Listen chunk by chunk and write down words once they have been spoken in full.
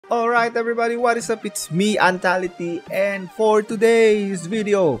Alright everybody, what is up? It's me, Antality, and for today's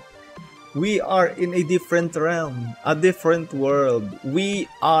video, we are in a different realm, a different world.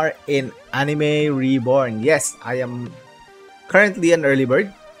 We are in Anime Reborn. Yes, I am currently an early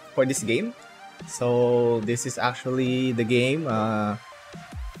bird for this game. So this is actually the game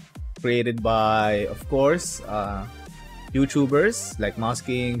created by, of course, YouTubers like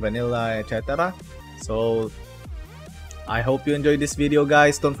Masking, Vanilla, etc. So I hope you enjoyed this video,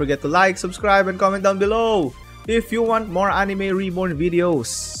 guys. Don't forget to like, subscribe, and comment down below if you want more Anime Reborn videos.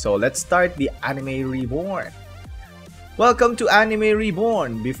 So let's start the Anime Reborn. Welcome to Anime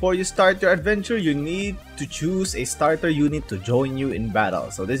Reborn. Before you start your adventure, you need to choose a starter unit to join you in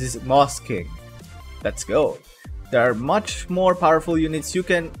battle. So this is Masking. Let's go. There are much more powerful units you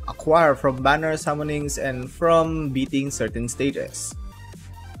can acquire from banner summonings and from beating certain stages.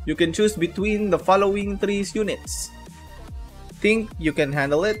 You can choose between the following 3 units. Think you can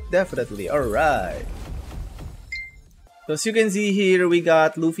handle it? Definitely. Alright. So as you can see here, we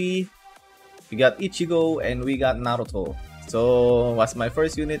got Luffy, we got Ichigo, and we got Naruto. So what's my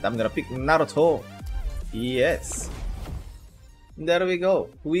first unit? I'm gonna pick Naruto. Yes. There we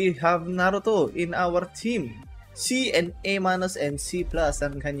go. We have Naruto in our team. C and A- and C+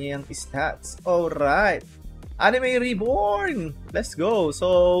 ang kanyang stats. Alright. Anime Reborn! Let's go!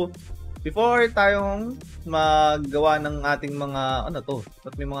 So before tayong maggawa ng ating mga, ano to?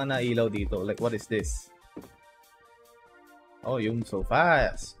 Ba't may mga nailaw dito? Like, what is this? Oh, yung so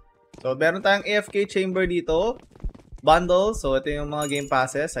fast. So, meron tayong AFK chamber dito. Bundle. So, ito yung mga game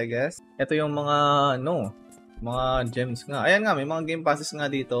passes, I guess. Ito yung mga, mga gems nga. Ayan nga, may mga game passes nga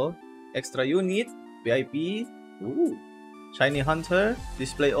dito. Extra unit, VIP. Ooh. Shiny Hunter.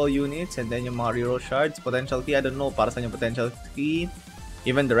 Display all units. And then yung mga reroll shards. Potential key. I don't know para saan yung potential key.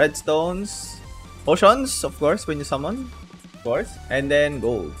 Even the redstones, potions, of course, when you summon, of course, and then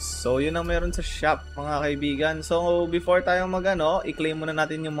golds. So, yun ang meron sa shop, mga kaibigan. So, before tayo i-claim muna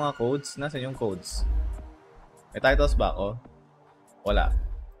natin yung mga codes. Nasaan yung codes? May titles ba ako? Wala.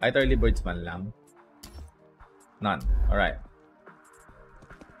 Kahit early birds man lang. None. Alright.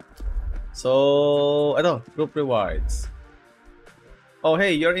 So, group rewards. Oh,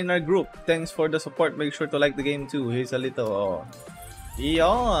 hey, you're in our group. Thanks for the support. Make sure to like the game too. Here's a little,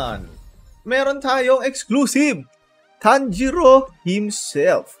 Iyon. Meron tayong exclusive. Tanjiro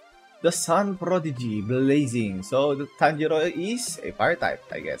himself. The Sun Prodigy Blazing. So, Tanjiro is a fire type,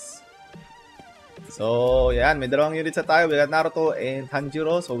 I guess. So, yan. May dalawang units na tayo. We got Naruto and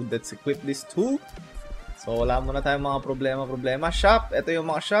Tanjiro. So, let's equip these two. So, wala muna tayong mga problema. Shop. Ito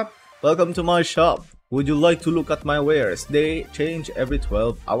yung mga shop. Welcome to my shop. Would you like to look at my wares? They change every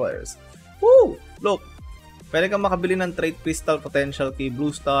 12 hours. Woo! Look. Pwede kang makabili ng trait crystal, potential key,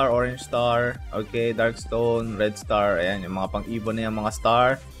 blue star, orange star, okay, dark stone, red star, ayan, yung mga pang-evo na yung mga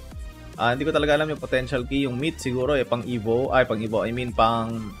star. Hindi ko talaga alam yung potential key, yung meat siguro, pang-evo, I mean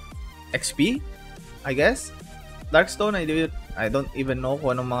pang XP, I guess. Dark stone, I don't even know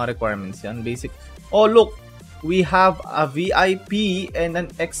kung anong mga requirements yan, basic. Oh, look! We have a VIP and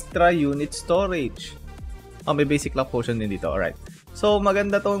an extra unit storage. Oh, may basic lock potion din dito, alright. So,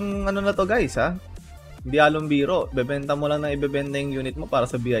 maganda tong na to guys, ha? Hindi along biro. Bebenta mo lang na ibebenta yung unit mo para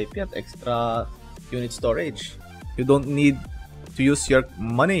sa VIP at extra unit storage. You don't need to use your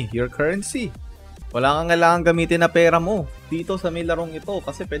money, your currency. Wala kang kailangan gamitin na pera mo dito sa may larong ito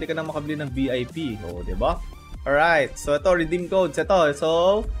kasi pwede ka na makabili ng VIP. O, diba? Alright. So, ito, redeem codes. Ito.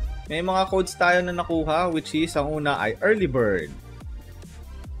 So, may mga codes tayo na nakuha which is, ang una ay Early Bird.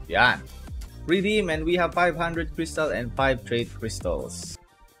 Yan. Redeem and we have 500 crystal and 5 trait crystals.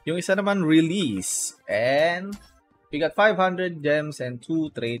 Yung isa naman, Release. And we got 500 gems and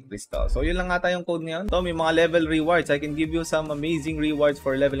 2 trait crystals. So, yun lang nga tayong code ngayon. So, may mga level rewards. I can give you some amazing rewards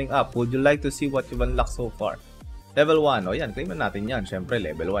for leveling up. Would you like to see what you've unlocked so far? Level 1. O yan, claim natin yan. Siyempre,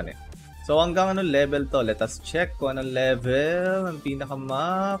 level 1 eh. So, hanggang level to? Let us check kung anong level. Ang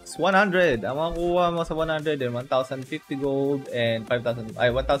pinaka-max. 100. Ang makukuha mo sa 100 and 1,050 gold and 1,050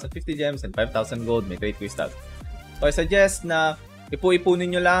 gems and 5,000 gold. May trait crystals. So, I suggest na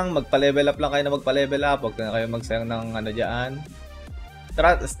ipu-ipunin nyo lang, magpa-level up lang kayo na magpa-level up. Huwag na kayo magsayang ng dyan.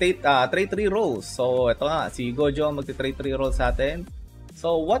 Trait 3 rolls. So, ito nga, si Gojo ang magti-trait 3 rolls sa atin.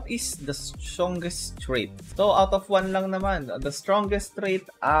 So, what is the strongest trait? So, out of 1 lang naman. The strongest trait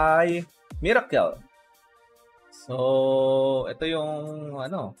ay Miracle. So, ito yung,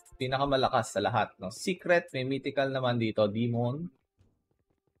 pinakamalakas sa lahat. No? Secret, may mythical naman dito. Demon.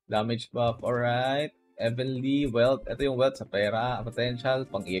 Damage buff, alright. Heavenly, wealth. Ito yung wealth sa pera. Potential,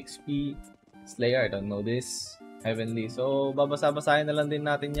 pang EXP. Slayer, I don't know this. Heavenly. So, babasa-basahin na lang din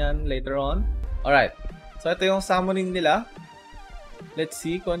natin yan later on. Alright. So, ito yung summoning nila. Let's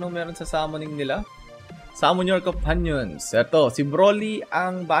see kung anong meron sa summoning nila. Summon your companions. Ito, si Broly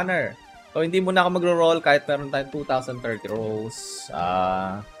ang banner. So, hindi muna ako magro-roll kahit meron tayong 2030 rolls.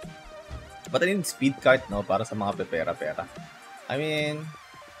 But I need speed cart, no? Para sa mga pepera-pera. I mean,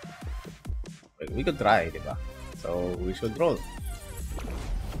 we could try, di ba? So, we should roll.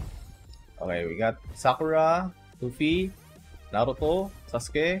 Okay, we got Sakura, Luffy, Naruto,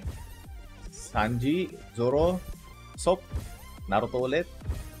 Sasuke, Sanji, Zoro, Sop, Naruto ulit,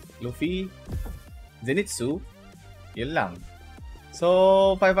 Luffy, Zenitsu. Yun lang.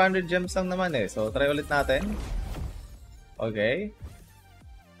 So, 500 gems lang naman eh. So, try ulit natin. Okay.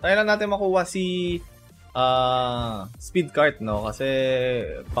 Try lang natin makuha si speed cart, no? Kasi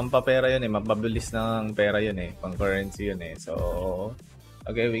pampapera yun eh. Mapabilis ng pera yun eh. Pang currency yun eh. So,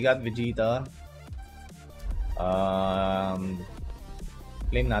 okay, we got Vegeta.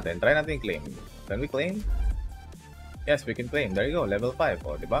 Claim natin. Try natin claim. Can we claim? Yes, we can claim. There you go. Level 5.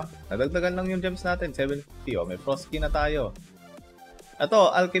 O, diba? Nadagdagan lang yung gems natin. 750. O, may Frosty na tayo.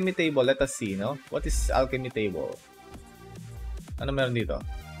 Ito, alchemy table. Let us see, no? What is alchemy table? Ano meron dito?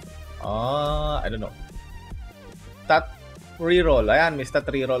 I don't know. Stat reroll. Ayan, may stat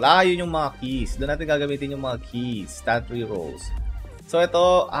reroll. Yun yung mga keys. Doon natin gagamitin yung mga keys. Stat rerolls. So,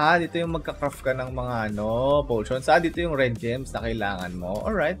 ito, dito yung magka-craft ka ng mga, potions. Dito yung red gems na kailangan mo.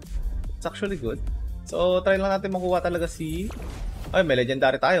 Alright. It's actually good. So, try lang natin makuha talaga si... Ay, may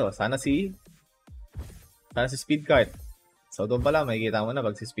legendary tayo. Sana si speed cart. So, doon pala, makikita mo na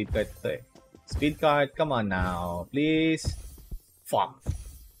pag si speed cart ito eh. Speed cart, come on now. Please. Fuck.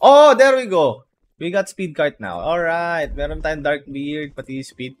 Oh, there we go. We got speed cart now. Alright. Meron tayong dark beard, pati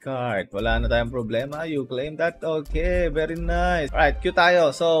speed cart. Wala na tayong problema. You claim that? Okay. Very nice. Alright, cue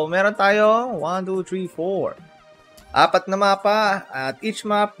tayo. So, meron tayo 1, 2, 3, 4. 4 na mapa. At each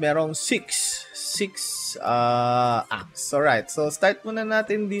map, merong 6 acts. Alright. So, start muna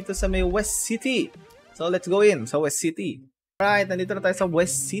natin dito sa may West City. So, let's go in sa West City. Alright, nandito na tayo sa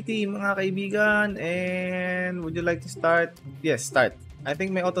West City, mga kaibigan. And would you like to start? Yes, start. I think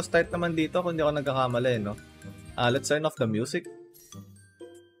may auto-start naman dito kung hindi ako nagkakamali, no? Let's turn off the music.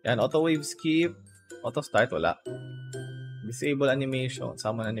 Yan, auto-wave skip. Auto-start, wala. Disable animation.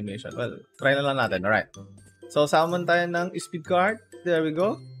 Summon animation. Well, try na lang natin. Alright. So, summon tayo ng speed card. There we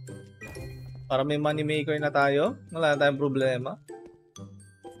go. Para may money maker na tayo. Wala na tayong problema.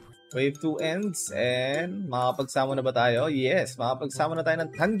 Wave 2 ends. And makapag-summon na ba tayo? Yes, makapag-summon na tayo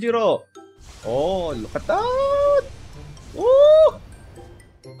ng Tanjiro. Oh, look at that! Oh!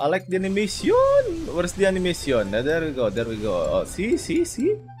 I like the animation. Where's the animation? There we go, there we go. Oh, see?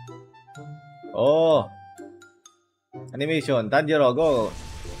 Oh. Animation. Tanjiro, go.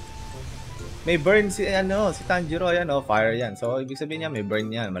 May burn si Tanjiro. Yan, fire yan. So, ibig sabihin niya, may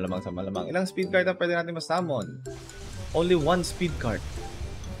burn yan. Malamang sa malamang. Ilang speed card na pwede natin ma-summon? Only 1 speed card.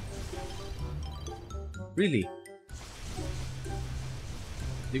 Really?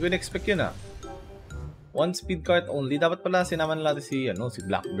 Hindi ko na-expect yun 1 speed card only. Dapat pala sinaman natin si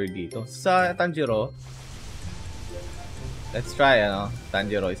Blackbird dito. Sa Tanjiro, let's try,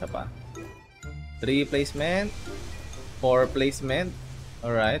 Tanjiro, isa pa. 3 placement. 4 placement.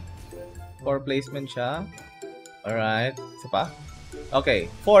 Alright. 4 placement siya. Alright. Isa pa. Okay.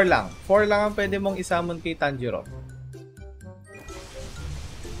 4 lang. 4 lang ang pwede mong isamon kay Tanjiro.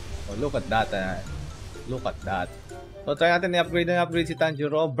 Oh, look at that, Look at that. So, try natin i-upgrade si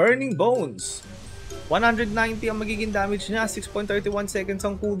Tanjiro. Burning Bones. 190 ang magiging damage niya. 6.31 seconds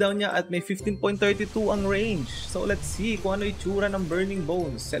ang cooldown niya. At may 15.32 ang range. So, let's see kung ano itsura ng Burning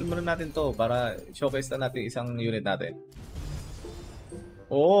Bones. Sell muna natin to para showcase na natin isang unit natin.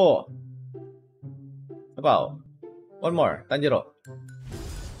 Oh! Apaw. One more. Tanjiro.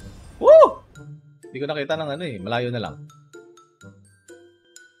 Woo! Hindi ko nakita ng malayo na lang.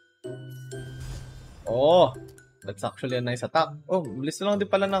 Oh, that's actually a nice attack. Oh, bilis na lang din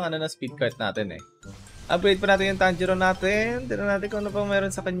pala ng na speed cart natin eh. Upgrade pa natin yung Tanjiro natin. Tignan natin kung ano pang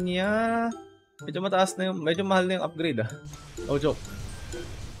meron sa kanya. Medyo mataas na yung, medyo mahal na yung upgrade No joke.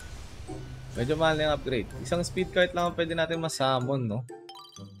 Medyo mahal na yung upgrade. Isang speed cart lang ang pwede natin ma-summon, no?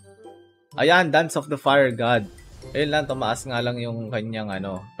 Ayan, Dance of the Fire God. Ayun lang, tumaas nga lang yung kanyang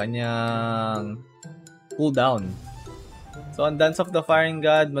kanyang cooldown. So, ang Dance of the Firing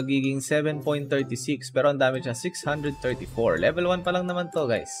God magiging 7.36 pero ang damage niya 634. Level 1 pa lang naman to,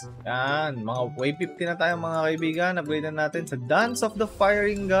 guys. Yan, mga wave 50 na tayo mga kaibigan. Upgrade na natin sa Dance of the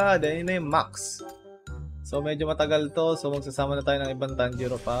Firing God. Ayun na yung max. So, medyo matagal to. So, magsasama na tayo ng ibang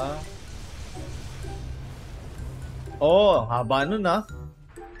Tanjiro pa. Oh, haba nun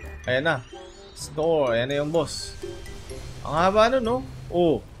Ayan na. Store. Ayan na yung boss. Ang haba nun, no?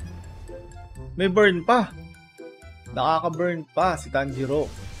 Oh. May burn pa. Nakaka-burn pa si Tanjiro.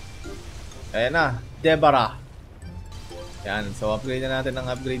 Ayan na, Deborah. Yan, so upgrade na natin ng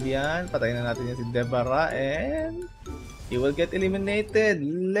upgrade yan. Patayin na natin yan si Deborah and he will get eliminated.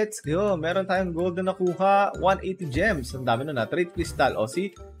 Let's go. Meron tayong gold na nakuha. 180 gems. Ang dami nun na. Trade crystal. O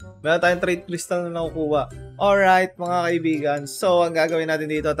see, meron tayong trade crystal na nakukuha. Alright mga kaibigan. So ang gagawin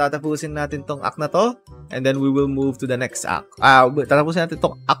natin dito, tatapusin natin tong act na to. And then we will move to the next act. Tatapusin natin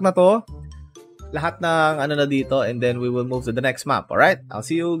tong act na to. Lahat ng ano na dito. And then we will move to the next map. Alright? I'll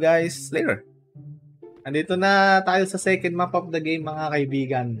see you guys later. Andito na tayo sa second map of the game mga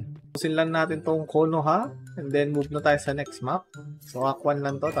kaibigan. Tapusin lang natin tong Konoha. And then move na tayo sa next map. So act 1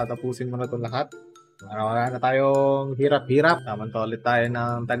 lang to. Tatapusin mo na to lahat. Wala na tayong hirap-hirap. Taman to ulit tayo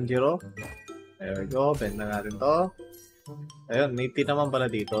ng Tanjiro. There we go. Bend na natin to. Ayun, may T naman pala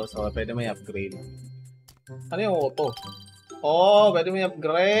dito. So pwede may upgrade. Ano yung auto? Oh, pwede may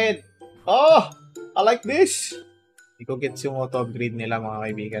upgrade. Oh, I like this. Hindi ko gets yung auto upgrade nila mga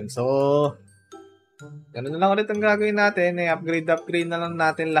kaibigan. So ganun na lang ulit ang gagawin natin. Upgrade na lang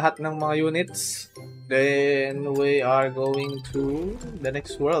natin lahat ng mga units. Then we are going to the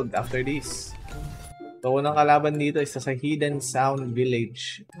next world after this. So unang kalaban dito is sa Hidden Sound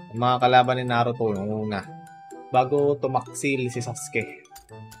Village. Ang mga kalaban ni Naruto yung una. Bago tumaksil si Sasuke.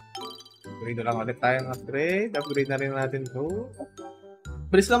 Upgrade na lang ulit tayong upgrade. Upgrade na rin natin to.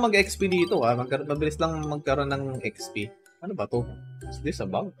 Mabilis lang mag-XP dito mabilis lang magkaroon ng XP. Ano ba to? Is this a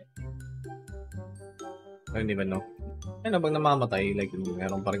bug? Ay, hindi ba no? Ay, bang namamatay? Like,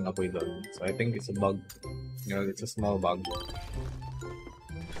 meron pa rin apoy doon. So, I think it's a bug. You know, it's a small bug.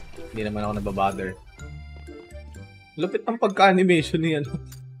 Hindi naman ako nababother. Lupit ang pagka-animation ni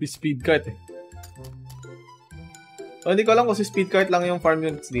speed cart eh. So, hindi ko alam kung si speed cart lang yung farm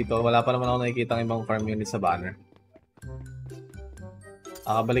units dito. Wala pa naman ako nakikita ng ibang farm units sa banner.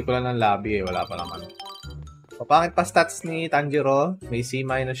 Nakabalik ko lang ng lobby eh. Wala pa naman. Papakit pa stats ni Tanjiro. May C-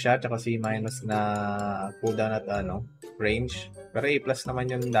 siya, tsaka C- na cooldown at range. Pero A+ naman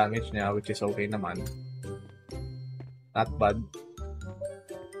yung damage niya, which is okay naman. Not bad.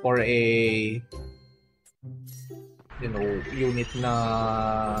 For a unit na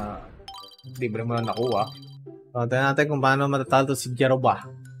libre mo na nakuha. So, tignan natin kung paano matatalo si Jeroba.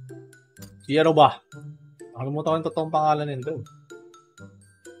 Nakalimutan ko yung totoong pangalan nito.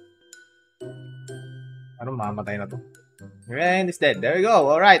 Ano, mamatay na to. And it's dead. There we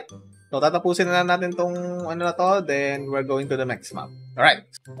go. Alright. So, tatapusin na natin tong ano na to. Then, we're going to the next map.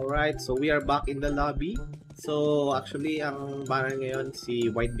 Alright. So, we are back in the lobby. So, actually, ang banner ngayon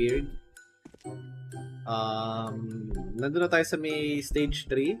si Whitebeard. Nandun na tayo sa may stage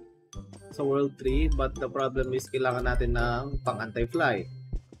 3. Sa world 3. But the problem is, kailangan natin ng pang anti-fly.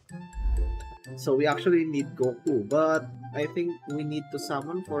 So, we actually need Goku. But, I think we need to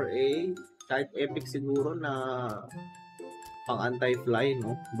summon for a type epic siguro na pang anti-fly,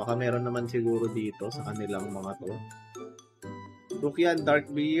 no? Baka meron naman siguro dito sa kanilang mga to. Rukia and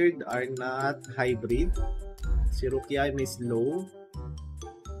Darkbeard are not hybrid. Si Rukia ay may slow.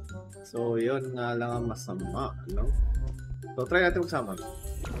 So, yun nga lang ang masama, no? So, try natin mag-summon.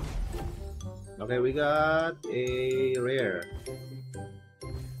 Okay, we got a rare.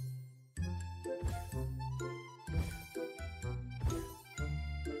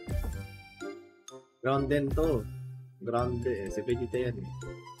 Ground din to. Ground din. Si Vegeta yan eh.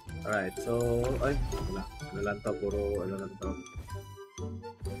 Alright, so... Ay, wala. Ano lang to? Puro ano lang to.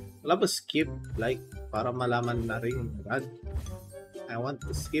 Wala ba skip? Like, para malaman na rin. God, I want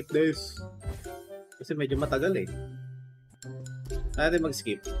to skip this. Kasi medyo matagal eh. Natin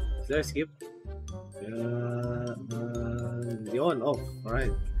mag-skip. Is there a skip? Yun, off.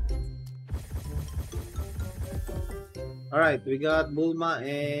 Alright. Alright, we got Bulma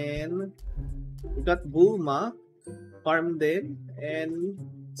and... We got Bulma, farm din, and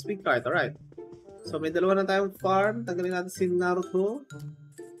speed cart. Alright. So, may dalawa na tayong farm. Tanggalin natin si Naruto.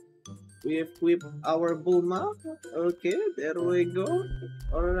 We equip our Bulma. Okay, there we go.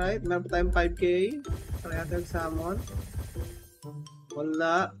 Alright, meron pa tayong 5k. Try natin summon.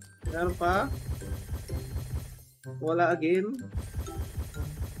 Wala. Meron pa. Wala again.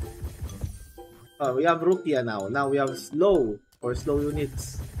 Oh, we have Rukia now. Now we have slow or slow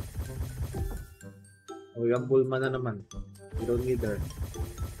units. We have Bulma na naman. We don't need her.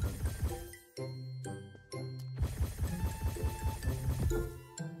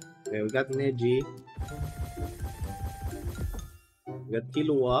 Okay, we got Neji. We got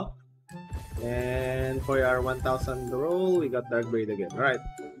Killua. And for our 1000 roll, we got Darkbeard again. Alright.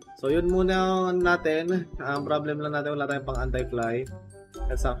 So yun muna natin. Ang problem lang natin, wala tayong pang anti-fly.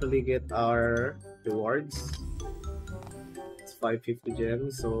 Let's actually get our rewards. 550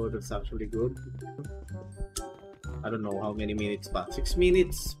 gems, so that's actually good. I don't know how many minutes pa. 6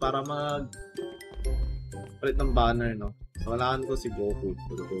 minutes para mag palit ng banner, no? So, walaan ko si Goku.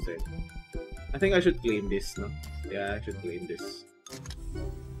 I think I should claim this, no? Yeah, I should claim this.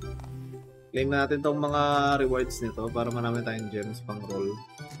 Claim natin tong mga rewards nito para marami tayong gems pang roll.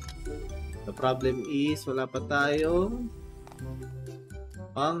 The problem is, wala pa tayong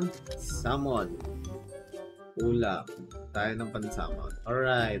pang summon. Ulap. Tayo ng pan-summon.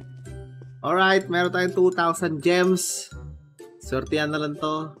 Alright. Alright, meron tayong 2,000 gems. Sortihan na lang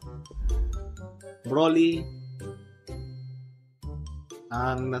to. Broly.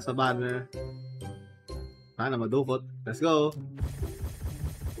 Ang nasa banner. Sana madukot. Let's go.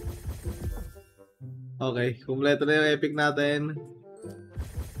 Okay, kumpleto na yung epic natin.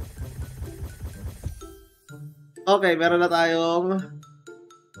 Okay, meron na tayong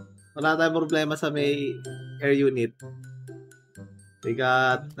wala tayong problema sa may air unit.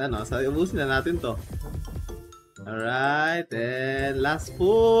 Bigat, so ubusin na natin to. Alright, and last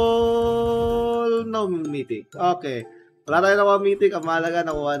full no mythic. Okay, wala tayong nakuha mythic. Ang mahalaga,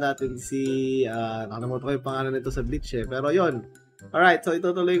 nakuha natin si nakalimutan ko yung pangalan nito sa Bleach pero yon. Alright, so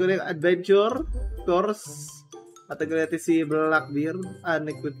itutuloy ko na yung adventure course. At natin si Blackbeard.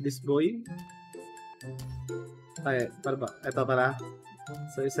 Unequip this boy. Ay, para ba? Ito para.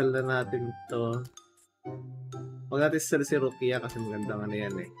 So, isal na natin ito. Huwag natin isal si Rukia kasi magandang ano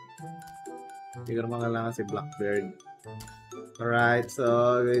yan eh. Siguro mga si Blackbeard. Alright,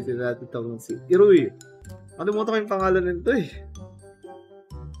 so gawin natin itong si Irui. Nakalimutan ko yung pangalan nito eh.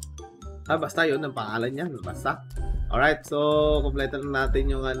 Basta yun ang pangalan niya. Basta. Alright, so kompleto na natin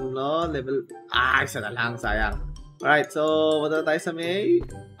yung level. Isa na lang, sayang. Alright, so punta na tayo sa may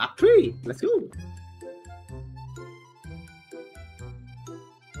Act 3. Let's go!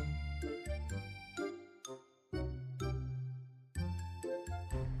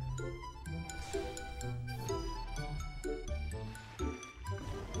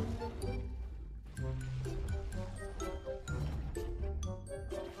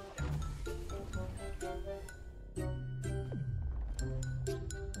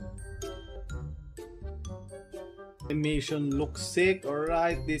 Animation looks sick.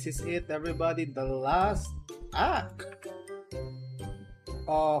 Alright, this is it, everybody. The last act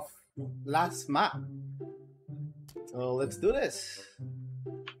of last map. So let's do this.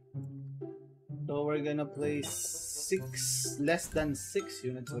 So we're gonna place 6 less than 6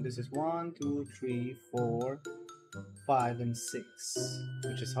 units. So this is 1, 2, 3, 4, 5, and 6,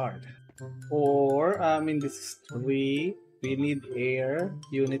 which is hard. Or this is 3. We need air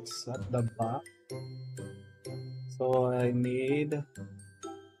units at the back. So I need,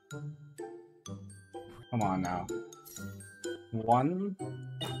 come on now, 1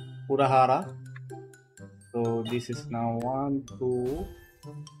 Urahara. So this is now 1, 2,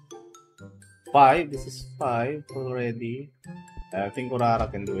 5. This is 5 already. I think Urahara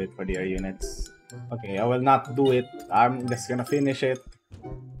can do it for the air units. Okay, I will not do it. I'm just gonna finish it.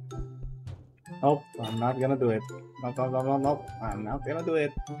 Nope, I'm not gonna do it. Nope. I'm not gonna do it.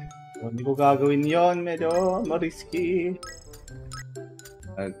 Kung hindi ko gagawin yon, medyo risky.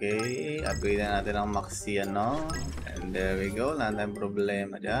 Okay, upgrade na natin ang Maxi, and there we go, wala tayong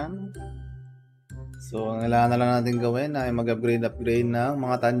problema dyan. So, ang kailangan na lang natin gawin ay mag-upgrade ng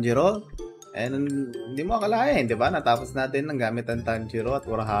mga Tanjiro. And hindi mo akalain, di ba? Natapos natin ng gamit ang Tanjiro at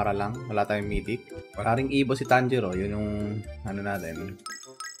Urahara lang. Wala tayong mythic. Wala ring Ibo si Tanjiro, yun yung natin.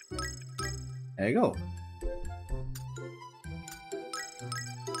 There you go.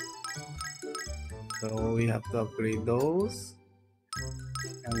 So we have to upgrade those.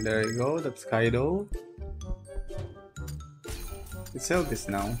 And there you go, that's Kaido. Let's sell this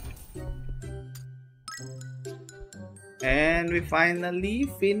now. And we finally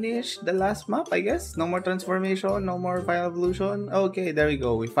finished the last map, I guess. No more transformation, no more final evolution. Okay, there we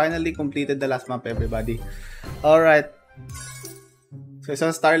go. We finally completed the last map, everybody. Alright. So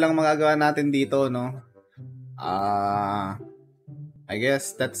isang star lang magagawa natin dito, no? I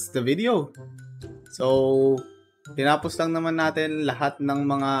guess that's the video. So, tinapos lang naman natin lahat ng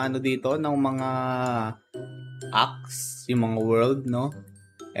mga dito, ng mga acts, yung mga world, no?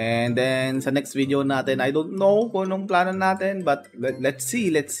 And then, sa next video natin, I don't know kung anong plano natin, but let's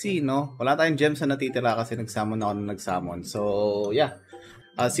see, no? Wala tayong gems na natitira kasi nag-summon ako na nag-summon. So, yeah.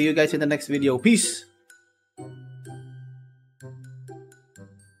 I'll see you guys in the next video. Peace!